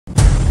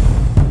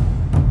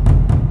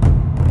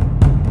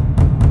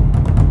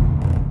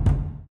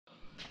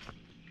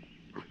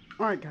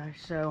Alright guys,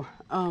 so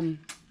going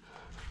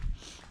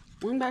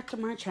back to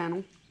my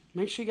channel.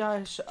 Make sure you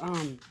guys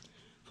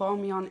follow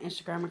me on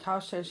Instagram at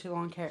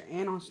KyleSaysLongHair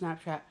and on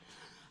Snapchat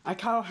at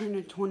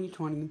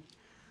KyleHernan2020.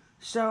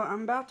 So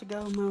I'm about to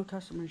go mow a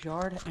customer's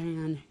yard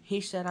and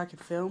he said I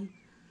could film.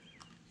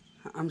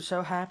 I'm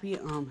so happy.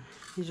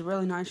 He's a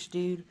really nice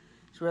dude.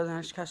 He's a really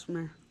nice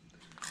customer.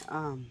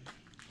 So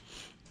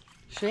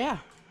yeah.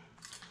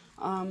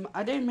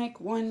 I did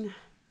make one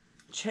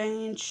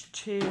change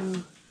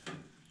to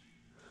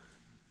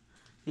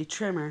the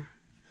trimmer.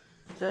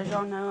 So as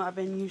y'all know, I've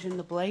been using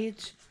the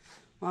blades.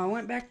 Well, I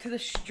went back to the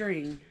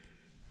string,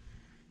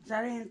 because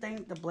I didn't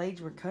think the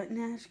blades were cutting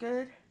as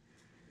good.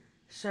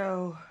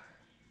 So,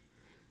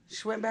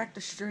 just went back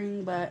to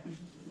string, but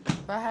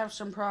if I have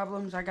some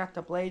problems, I got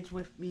the blades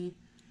with me.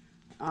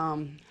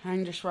 I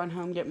can just run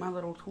home, get my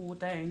little tool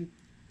thing,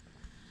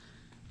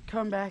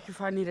 come back if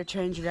I need to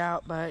change it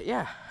out, but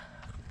yeah.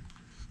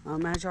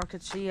 As y'all can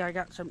see, I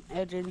got some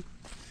edging.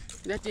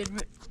 That did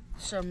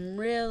some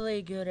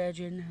really good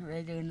edging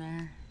right in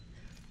there.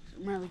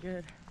 Some really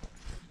good.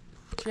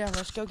 So yeah,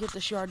 let's go get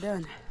this yard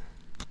done.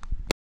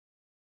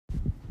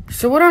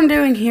 So what I'm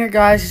doing here,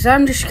 guys, is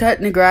I'm just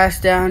cutting the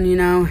grass down, you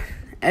know,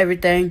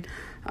 everything.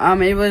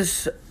 It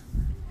was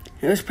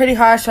pretty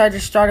high, so I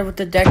just started with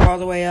the deck all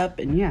the way up,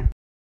 and yeah.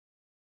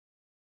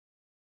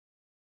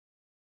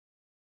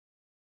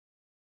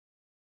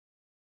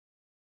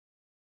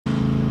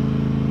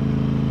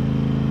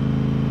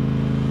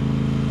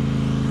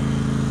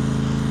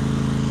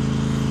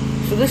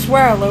 So this is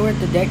where I lowered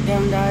the deck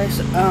down, guys,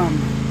 to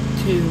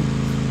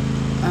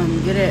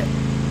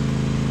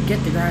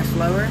get the grass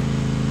lower.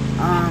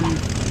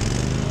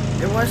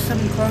 There was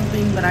some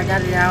clumping, but I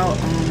got it out.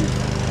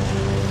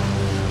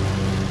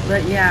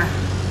 But yeah,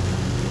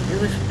 it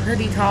was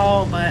pretty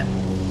tall, but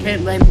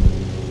can't blame.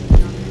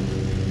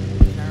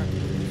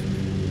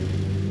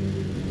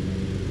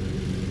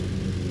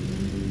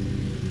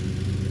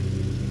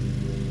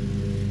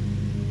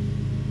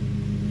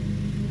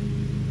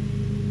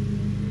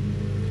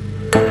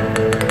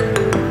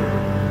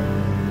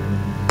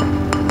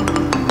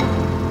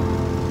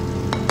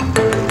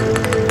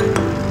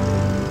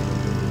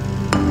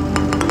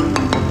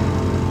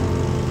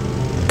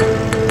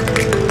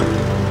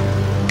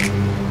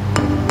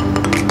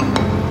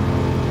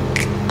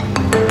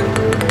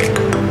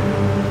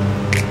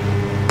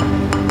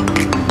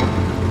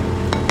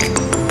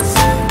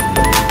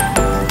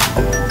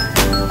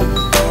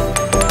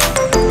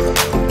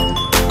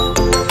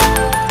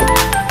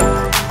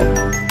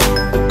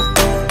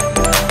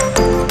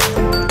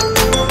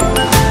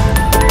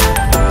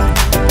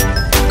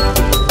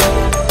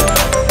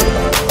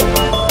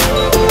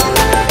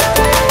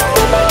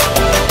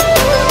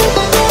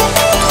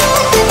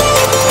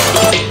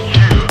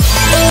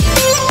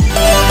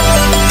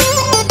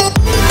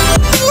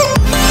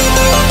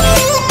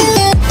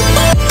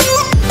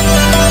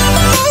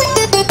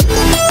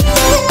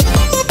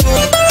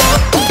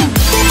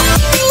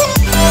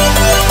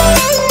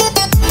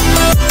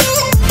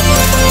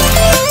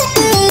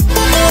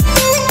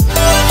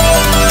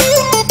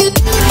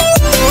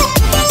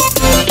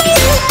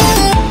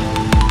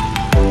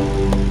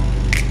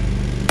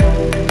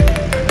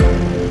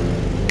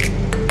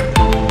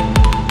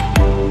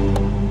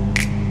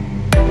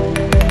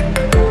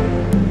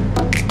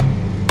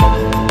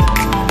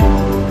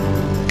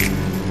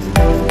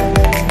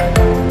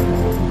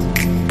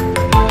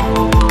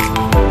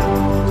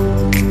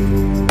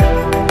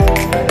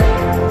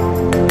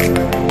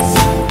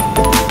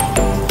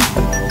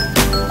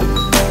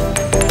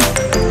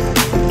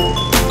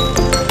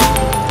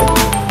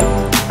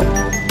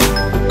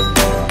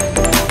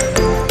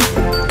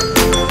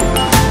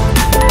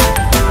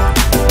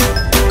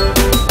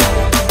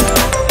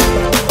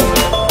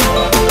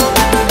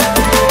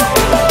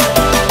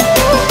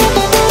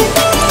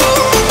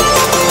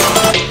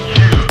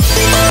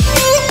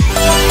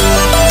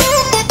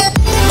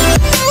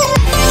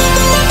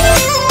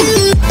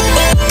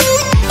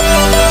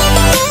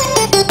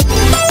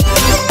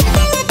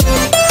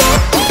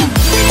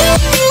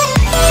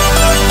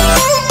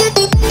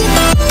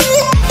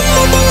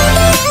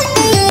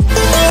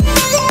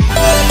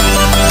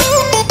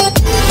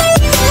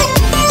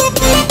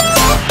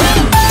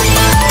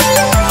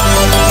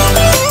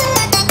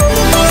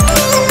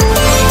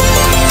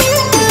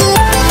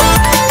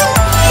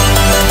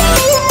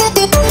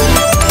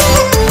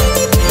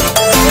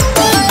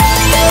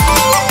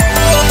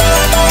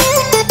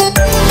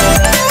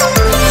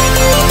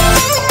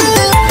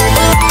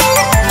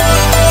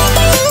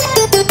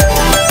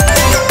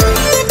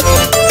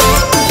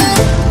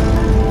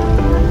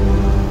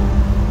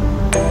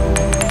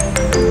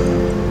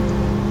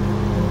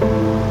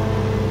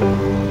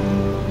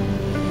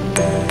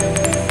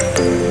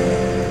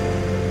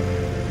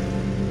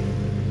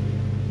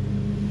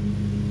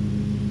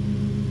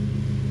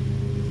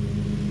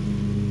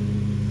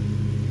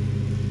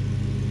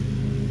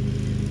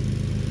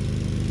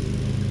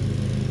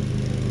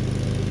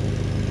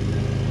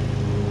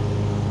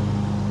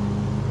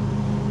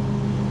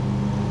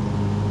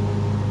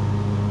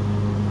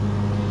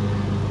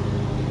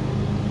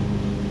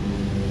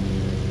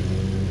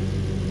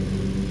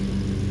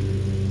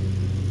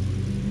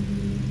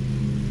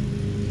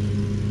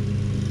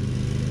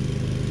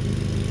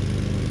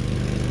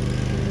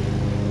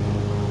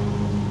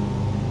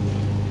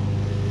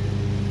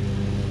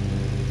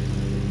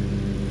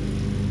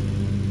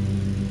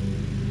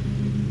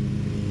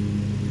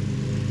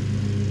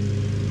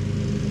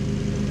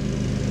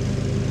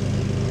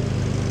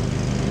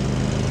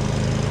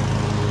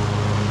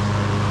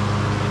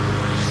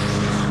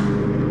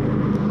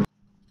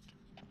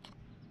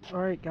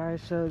 Alright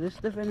guys, so this is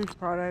the finished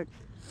product.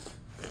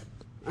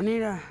 I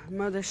need to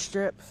mow this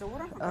strip, so what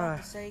I'm about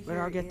to say but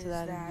here I'll get to is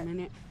that in a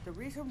minute. the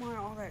reason why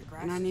all that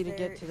grass And I need to is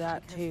get to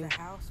that because too. the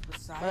house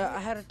beside But it, I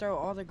had to throw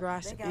all the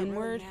grass they got really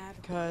inward mad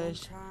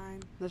because one time,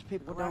 those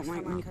people the last don't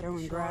like time I me cut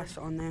throwing the grass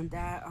yard, on them.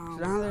 that So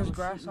now I there's was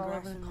grass shooting all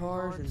grass over in the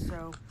cars and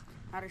so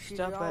I had to shoot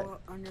stuff, it but all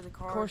under the of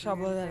cars. course I'll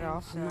blow that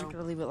off. So, I'm not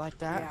gonna leave it like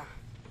that.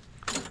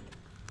 yeah.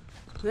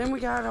 Then we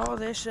got all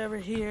this over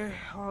here,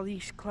 all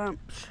these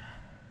clumps.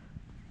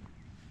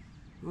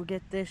 We'll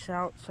get this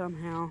out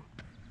somehow.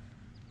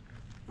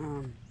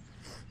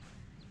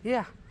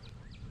 Yeah.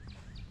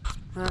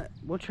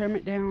 We'll trim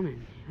it down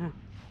and yeah.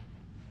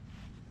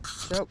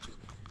 So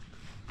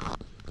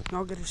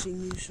y'all get to see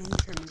me do some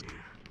trimming.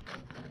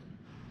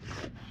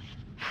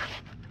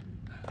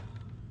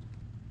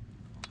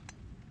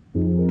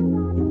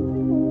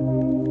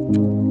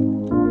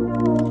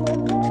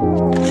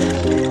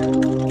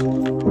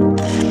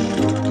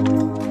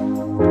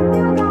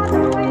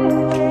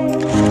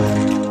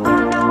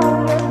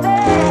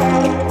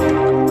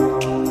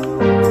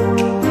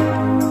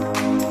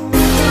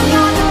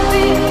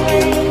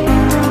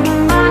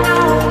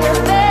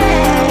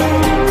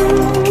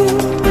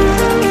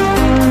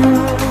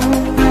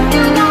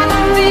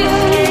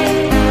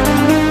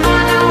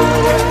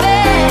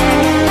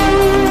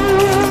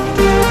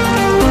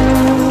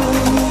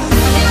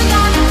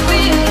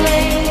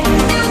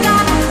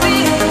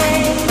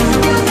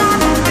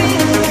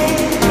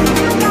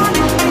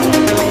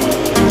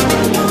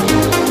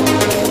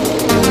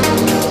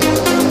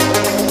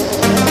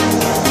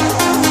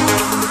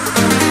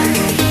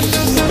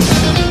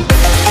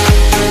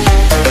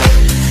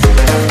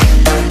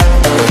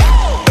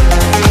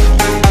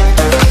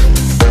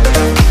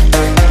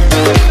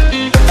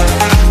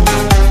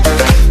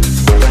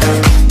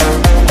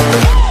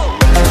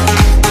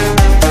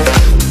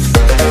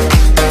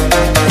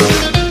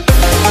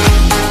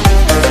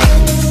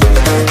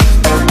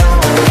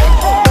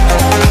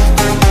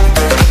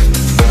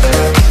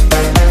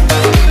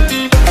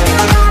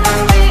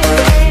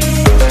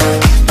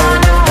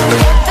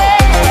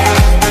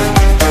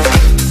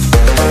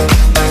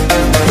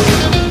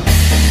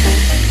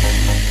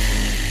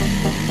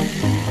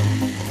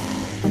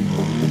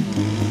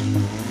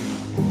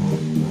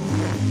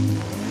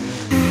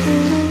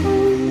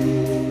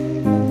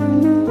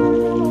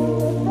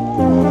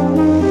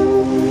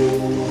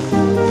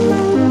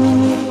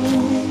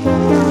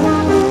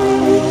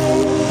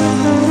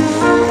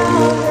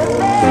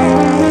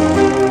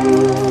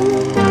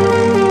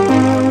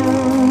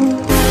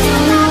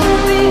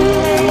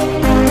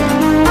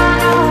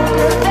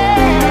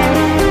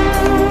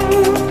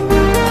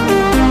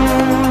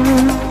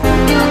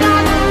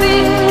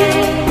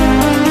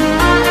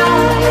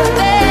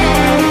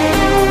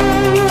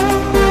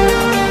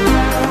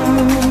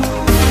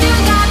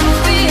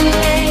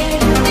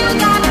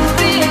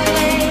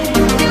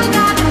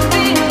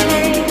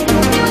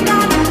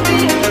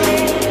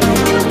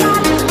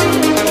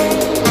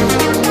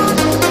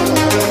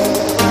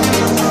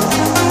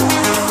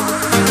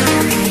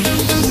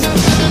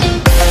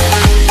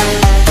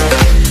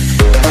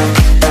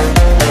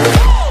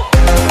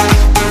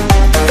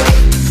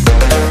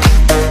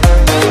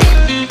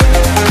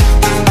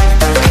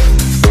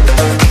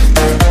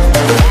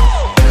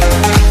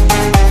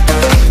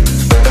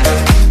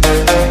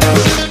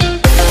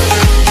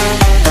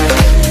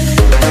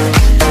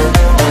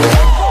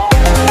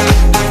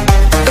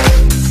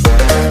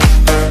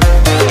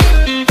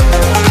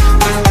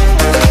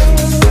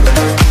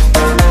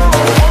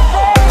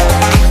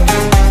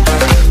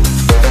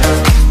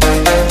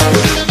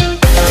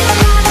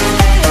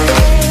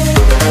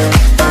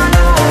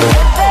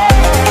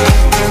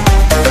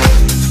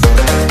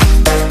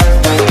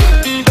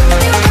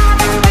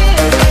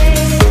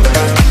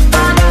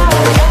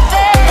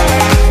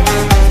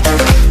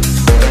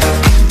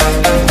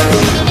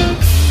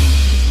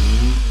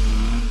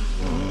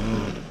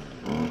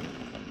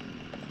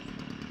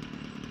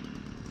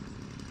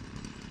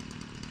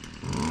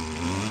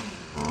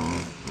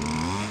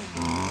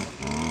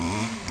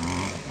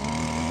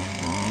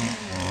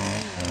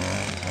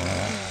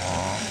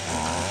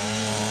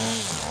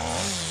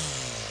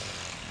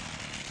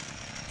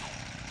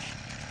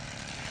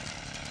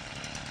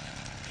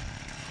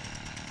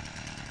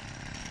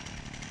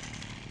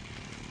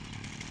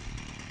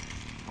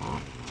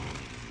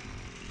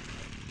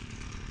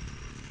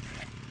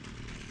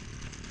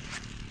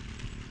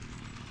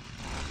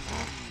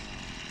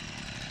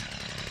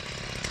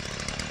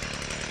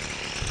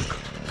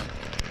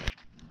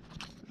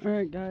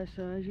 Alright guys,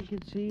 so as you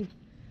can see,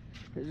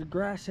 there's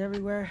grass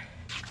everywhere.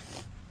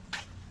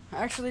 I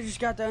actually just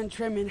got done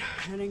trimming.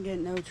 I didn't get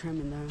no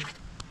trimming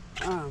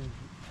though.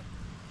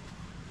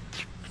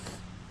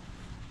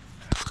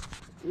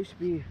 Used to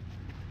be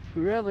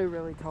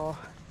really tall.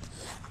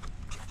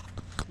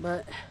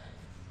 But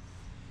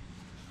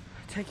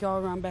I'll take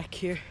y'all around back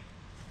here,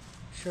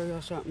 show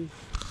y'all something.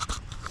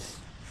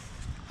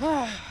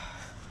 I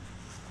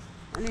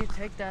need to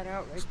take that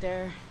out right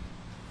there.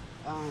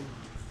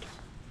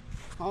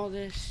 All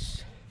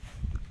this,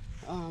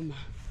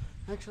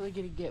 I actually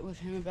gonna get with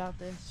him about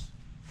this.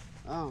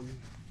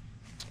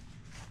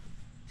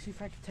 See if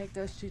I can take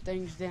those two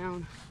things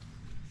down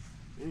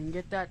and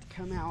get that to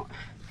come out.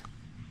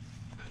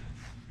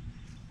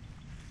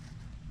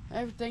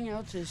 Everything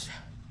else is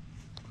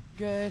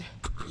good.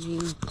 I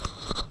mean,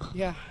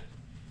 yeah.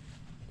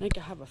 I think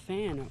I have a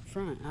fan up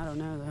front. I don't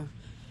know though.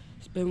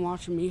 It's been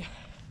watching me.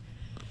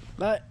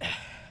 But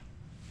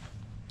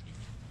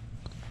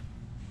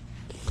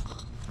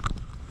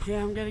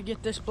yeah, I'm gonna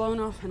get this blown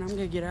off and I'm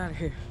gonna get out of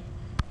here.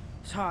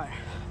 It's hot.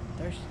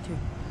 Thirsty too.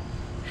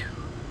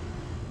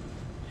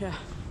 Yeah.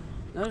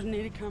 Those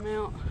need to come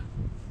out.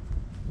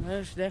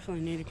 Those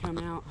definitely need to come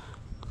out.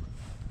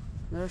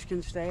 Those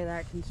can stay,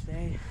 that can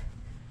stay.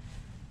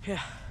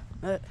 Yeah,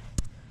 but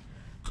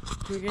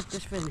we'll get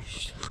this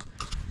finished.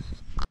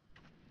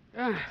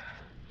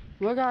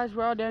 Well guys,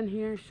 we're all done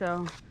here,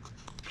 so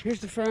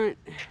here's the front,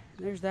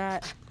 there's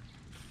that.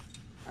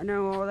 I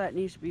know all that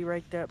needs to be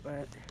raked up,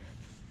 but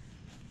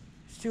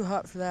it's too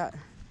hot for that.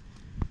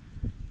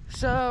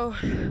 So,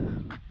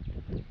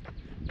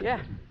 yeah.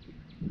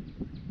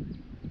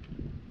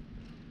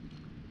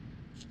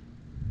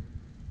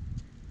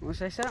 Want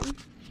to say something?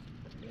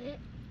 Yeah.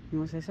 You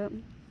want to say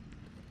something?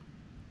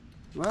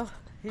 Well,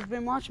 he's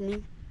been watching me.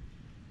 You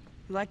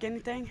like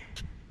anything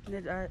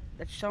that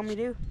you saw me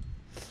do?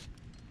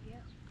 Yeah.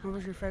 What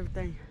was your favorite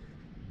thing?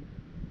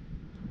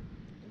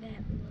 That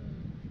was...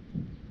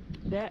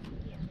 That?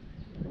 Yeah.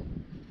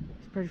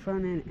 It's pretty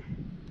fun, ain't it?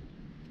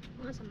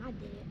 Last time I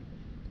did it,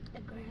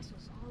 the grass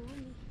was all on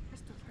me. That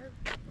stuff hurt.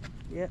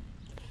 Yep.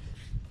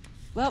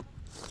 Well,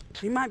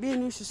 he might be a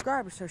new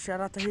subscriber, so shout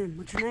out to him.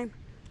 What's your name?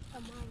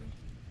 Amari.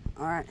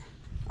 Alright,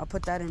 I'll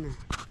put that in there.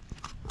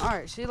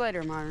 Alright, see you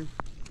later, Myron.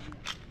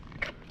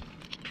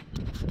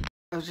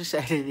 I was just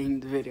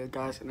editing the video,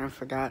 guys, and I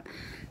forgot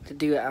to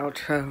do an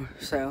outro.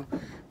 So,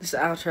 this is the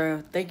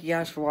outro. Thank you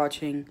guys for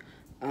watching.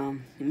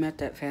 We met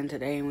that fan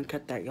today and we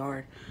cut that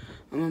yard.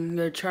 I'm going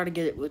to try to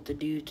get it with the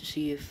dude to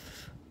see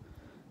if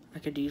I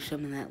could do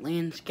some of that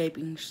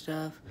landscaping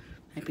stuff.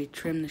 Maybe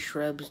trim the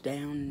shrubs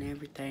down and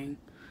everything.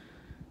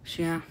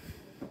 So, yeah.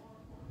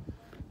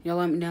 Y'all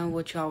let me know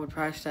what y'all would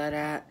price that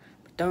at.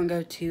 But don't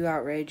go too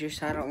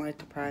outrageous. I don't like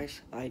the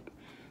price, like,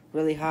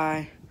 really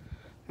high.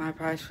 My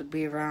price would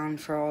be around,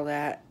 for all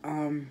that,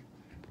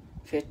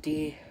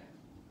 $50,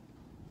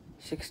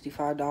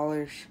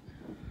 $65,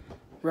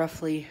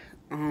 roughly,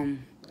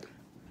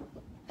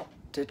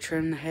 to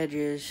trim the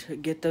hedges,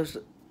 get those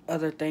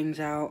other things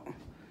out,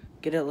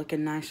 get it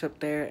looking nice up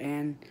there,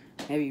 and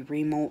maybe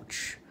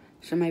remulch.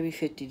 So maybe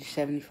 50 to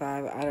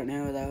 75, I don't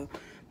know though.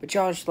 But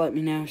y'all just let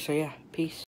me know, so yeah, peace.